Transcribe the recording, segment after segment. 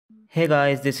Hey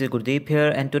guys, this is Gurdeep here,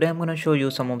 and today I'm going to show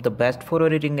you some of the best photo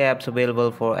editing apps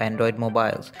available for Android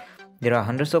mobiles. There are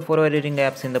hundreds of photo editing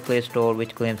apps in the Play Store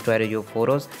which claims to edit your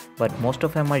photos, but most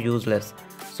of them are useless.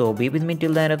 So be with me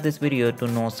till the end of this video to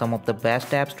know some of the best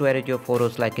apps to edit your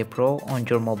photos like a pro on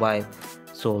your mobile.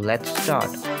 So let's start.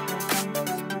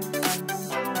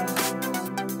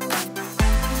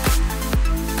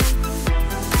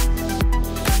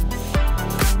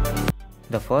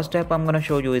 The first app I'm gonna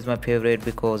show you is my favorite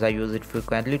because I use it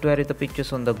frequently to edit the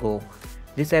pictures on the go.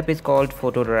 This app is called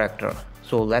Photo Director.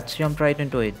 So let's jump right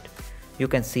into it. You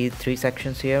can see three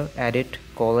sections here: Edit,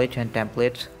 Collage and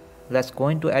Templates. Let's go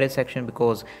into Edit section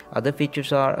because other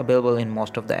features are available in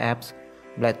most of the apps.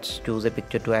 Let's choose a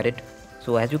picture to edit.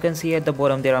 So as you can see at the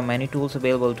bottom, there are many tools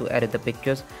available to edit the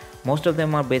pictures. Most of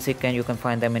them are basic and you can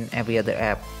find them in every other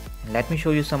app. Let me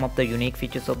show you some of the unique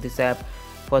features of this app.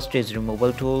 First is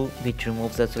removal tool, which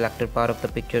removes the selected part of the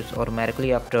pictures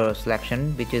automatically after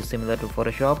selection, which is similar to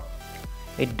Photoshop.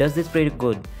 It does this pretty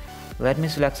good. Let me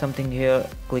select something here,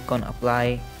 click on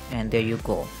apply, and there you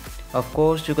go. Of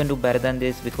course you can do better than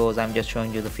this because I'm just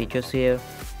showing you the features here.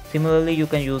 Similarly, you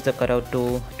can use the cutout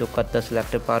tool to cut the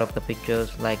selected part of the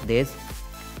pictures like this.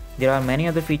 There are many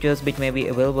other features which may be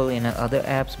available in other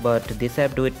apps, but this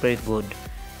app do it pretty good.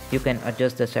 You can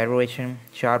adjust the saturation,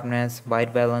 sharpness,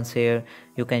 white balance here.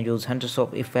 You can use hundreds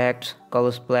of effects,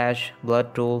 color splash, blur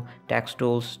tool, text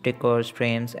tools, stickers,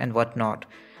 frames and whatnot.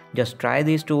 Just try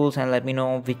these tools and let me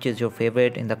know which is your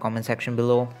favorite in the comment section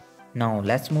below. Now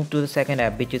let's move to the second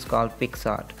app, which is called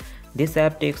PicsArt. This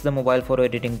app takes the mobile photo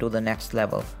editing to the next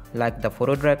level. Like the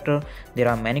Photo Director, there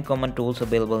are many common tools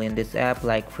available in this app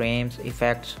like frames,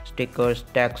 effects, stickers,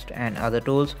 text and other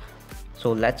tools.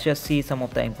 So let's just see some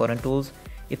of the important tools.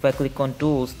 If I click on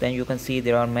tools, then you can see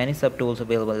there are many sub-tools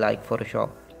available like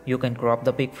Photoshop. You can crop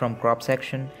the pic from crop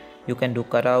section. You can do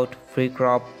cutout, free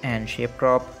crop and shape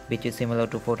crop, which is similar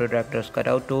to Photo Director's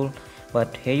cutout tool.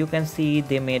 But here you can see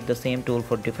they made the same tool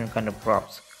for different kind of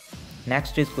crops.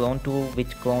 Next is clone tool,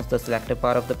 which clones the selected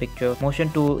part of the picture.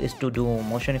 Motion tool is to do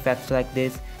motion effects like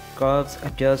this. Curves,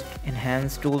 adjust,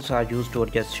 enhance tools are used to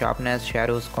adjust sharpness,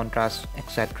 shadows, contrast,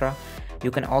 etc.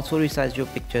 You can also resize your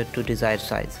picture to desired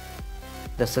size.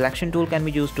 The selection tool can be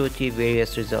used to achieve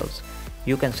various results.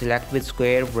 You can select with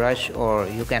square, brush, or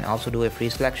you can also do a free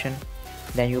selection.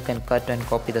 Then you can cut and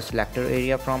copy the selector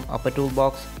area from upper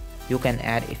toolbox. You can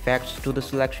add effects to the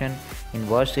selection,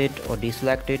 inverse it or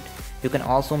deselect it. You can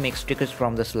also make stickers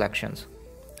from the selections.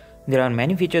 There are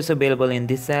many features available in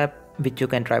this app which you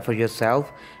can try for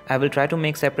yourself. I will try to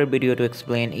make separate video to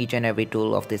explain each and every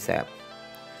tool of this app.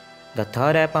 The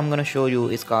third app I'm gonna show you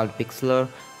is called Pixlr.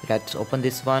 Let's open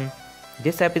this one.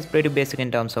 This app is pretty basic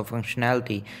in terms of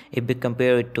functionality if we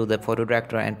compare it to the Photo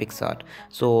Director and PicsArt.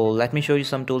 So let me show you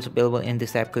some tools available in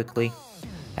this app quickly.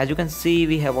 As you can see,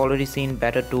 we have already seen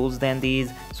better tools than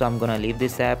these, so I'm gonna leave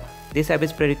this app. This app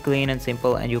is pretty clean and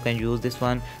simple and you can use this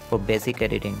one for basic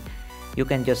editing. You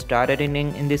can just start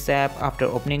editing in this app after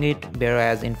opening it,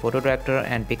 whereas in Photo Director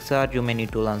and PicsArt you may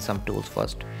need to learn some tools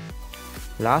first.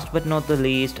 Last but not the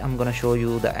least, I'm gonna show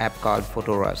you the app called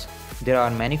PhotoRush. There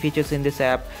are many features in this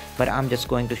app, but I'm just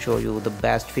going to show you the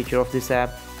best feature of this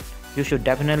app. You should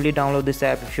definitely download this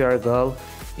app if you are a girl.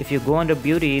 If you go under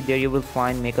beauty, there you will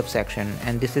find makeup section,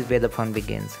 and this is where the fun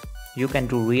begins. You can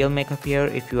do real makeup here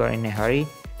if you are in a hurry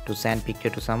to send picture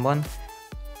to someone.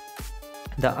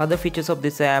 The other features of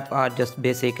this app are just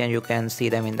basic and you can see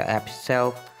them in the app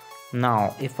itself.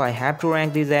 Now, if I have to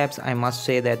rank these apps, I must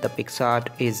say that the PicsArt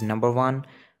is number 1,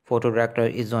 Photo Director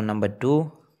is on number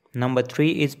 2, number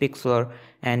 3 is Pixlr,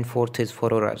 and 4th is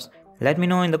PhotoRush. Let me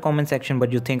know in the comment section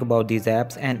what you think about these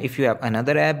apps, and if you have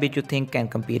another app which you think can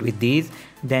compete with these,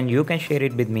 then you can share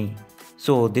it with me.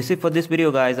 So this is for this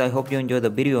video guys. I hope you enjoyed the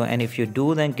video, and if you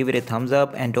do, then give it a thumbs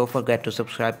up and don't forget to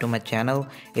subscribe to my channel.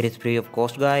 It is free of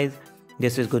cost guys.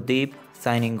 This is Gurdeep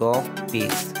signing off.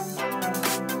 Peace.